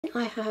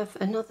I have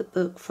another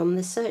book from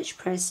the Search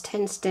Press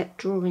 10-Step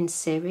Drawing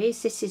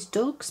Series. This is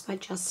Dogs by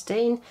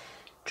Justine.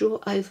 Draw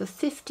over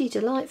 50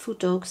 delightful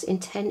dogs in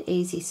 10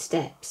 easy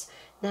steps.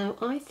 Now,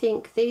 I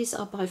think these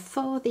are by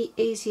far the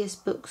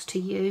easiest books to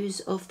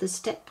use of the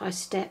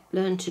step-by-step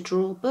learn to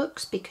draw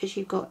books, because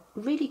you've got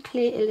really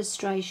clear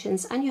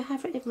illustrations and you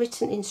have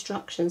written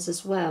instructions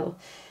as well.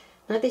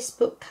 Now, this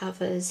book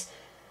covers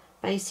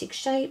basic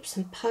shapes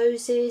and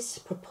poses,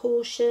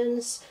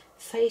 proportions,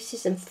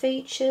 faces and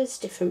features,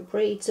 different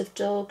breeds of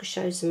dog,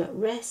 shows them at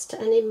rest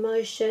and in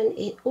motion.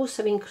 It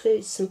also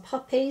includes some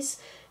puppies.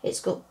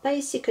 It's got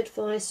basic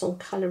advice on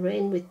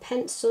colouring with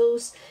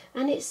pencils,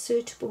 and it's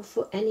suitable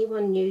for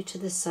anyone new to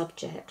the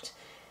subject.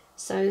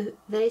 So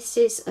this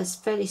is a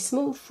fairly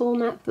small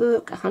format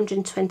book,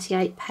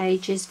 128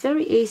 pages,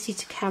 very easy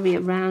to carry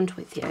around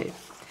with you.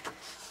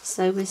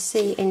 So we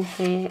see in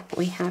here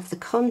we have the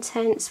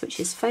contents, which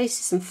is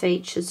faces and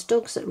features,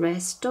 dogs at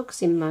rest,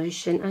 dogs in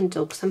motion, and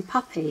dogs and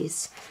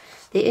puppies.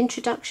 The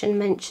introduction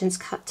mentions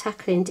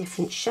tackling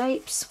different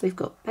shapes. We've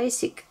got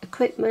basic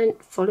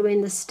equipment,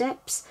 following the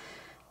steps,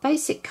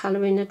 basic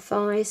colouring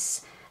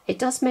advice. It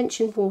does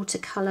mention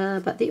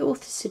watercolour, but the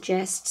author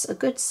suggests a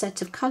good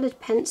set of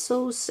coloured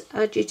pencils.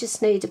 You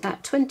just need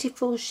about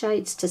 24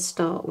 shades to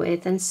start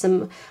with, and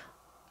some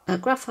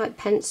graphite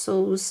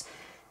pencils,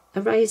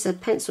 eraser,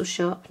 pencil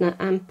sharpener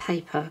and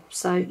paper.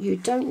 So you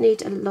don't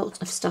need a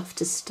lot of stuff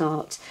to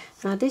start.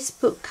 Now, this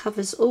book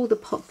covers all the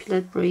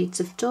popular breeds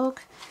of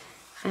dog,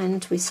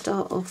 and we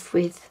start off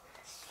with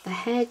the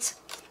head,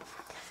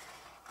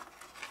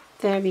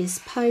 various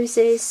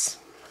poses.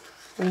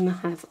 We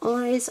have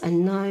eyes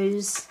and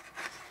nose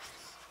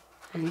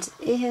and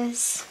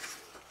ears.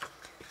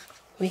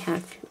 We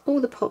have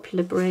all the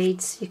popular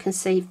breeds. You can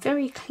see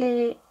very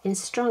clear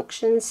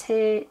instructions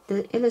here.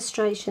 The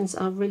illustrations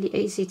are really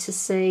easy to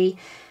see.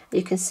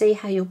 You can see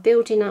how you're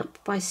building up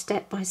by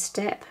step.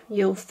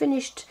 Your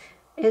finished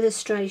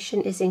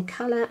illustration is in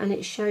colour, and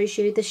it shows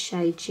you the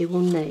shades you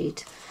will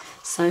need.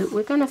 So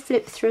we're going to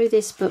flip through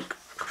this book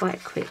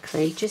quite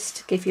quickly, just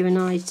to give you an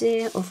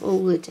idea of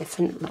all the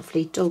different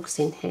lovely dogs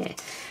in here.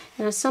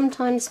 Now,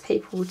 sometimes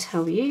people will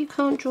tell you you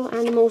can't draw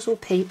animals or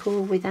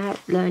people without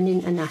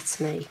learning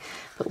anatomy.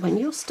 But when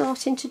you're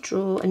starting to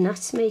draw,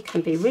 anatomy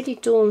can be really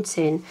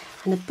daunting,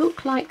 and a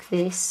book like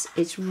this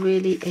is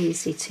really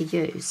easy to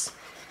use.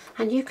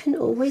 And you can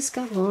always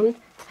go on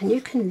and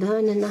you can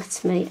learn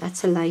anatomy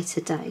at a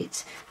later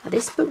date. Now,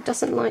 this book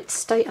doesn't like to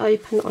stay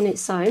open on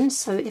its own,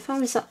 so if I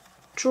was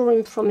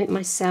drawing from it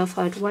myself,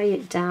 I'd weigh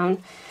it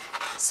down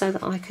so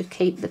that I could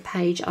keep the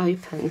page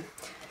open.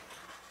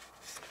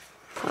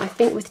 But I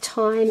think with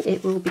time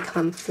it will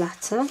become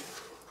flatter.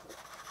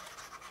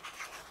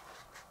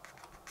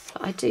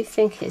 But I do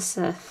think it's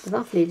a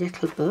lovely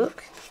little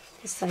book.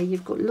 So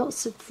you've got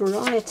lots of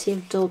variety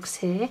of dogs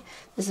here.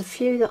 There's a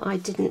few that I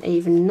didn't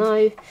even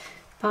know,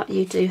 but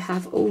you do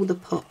have all the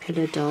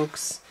popular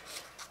dogs.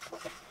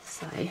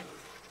 So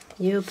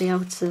you'll be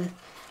able to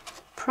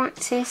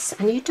practice,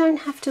 and you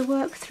don't have to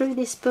work through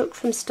this book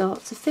from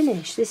start to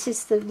finish. This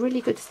is the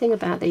really good thing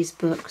about these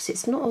books.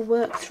 It's not a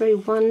work through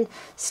one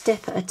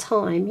step at a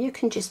time. You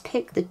can just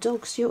pick the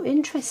dogs you're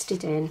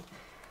interested in.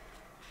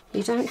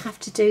 You don't have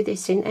to do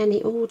this in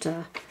any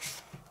order.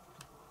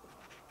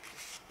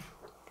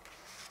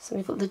 So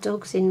we've got the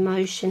dogs in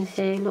motion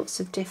here,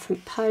 lots of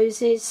different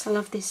poses. I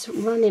love this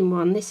running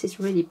one. This is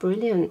really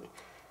brilliant.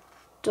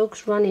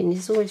 Dogs running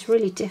is always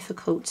really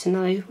difficult to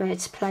know where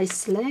to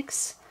place the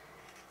legs.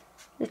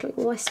 Little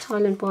West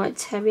Highland White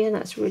Terrier,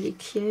 that's really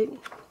cute.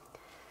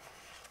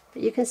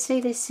 But you can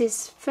see this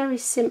is very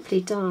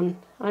simply done.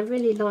 I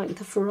really like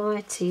the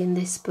variety in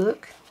this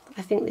book.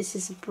 I think this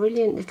is a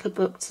brilliant little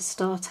book to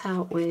start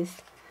out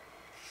with.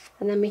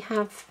 And then we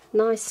have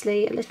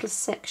nicely a little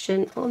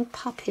section on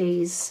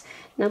puppies.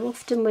 Now,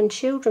 often when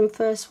children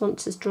first want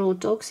to draw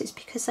dogs, it's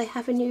because they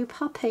have a new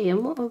puppy,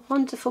 and what a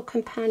wonderful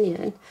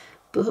companion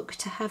book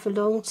to have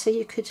along, so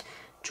you could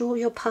draw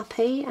your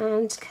puppy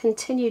and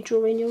continue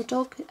drawing your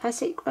dog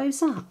as it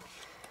grows up.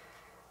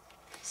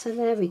 So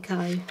there we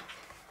go.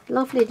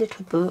 Lovely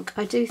little book.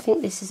 I do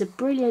think this is a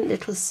brilliant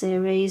little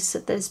series.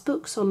 There's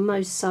books on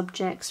most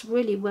subjects,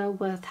 really well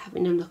worth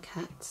having a look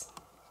at.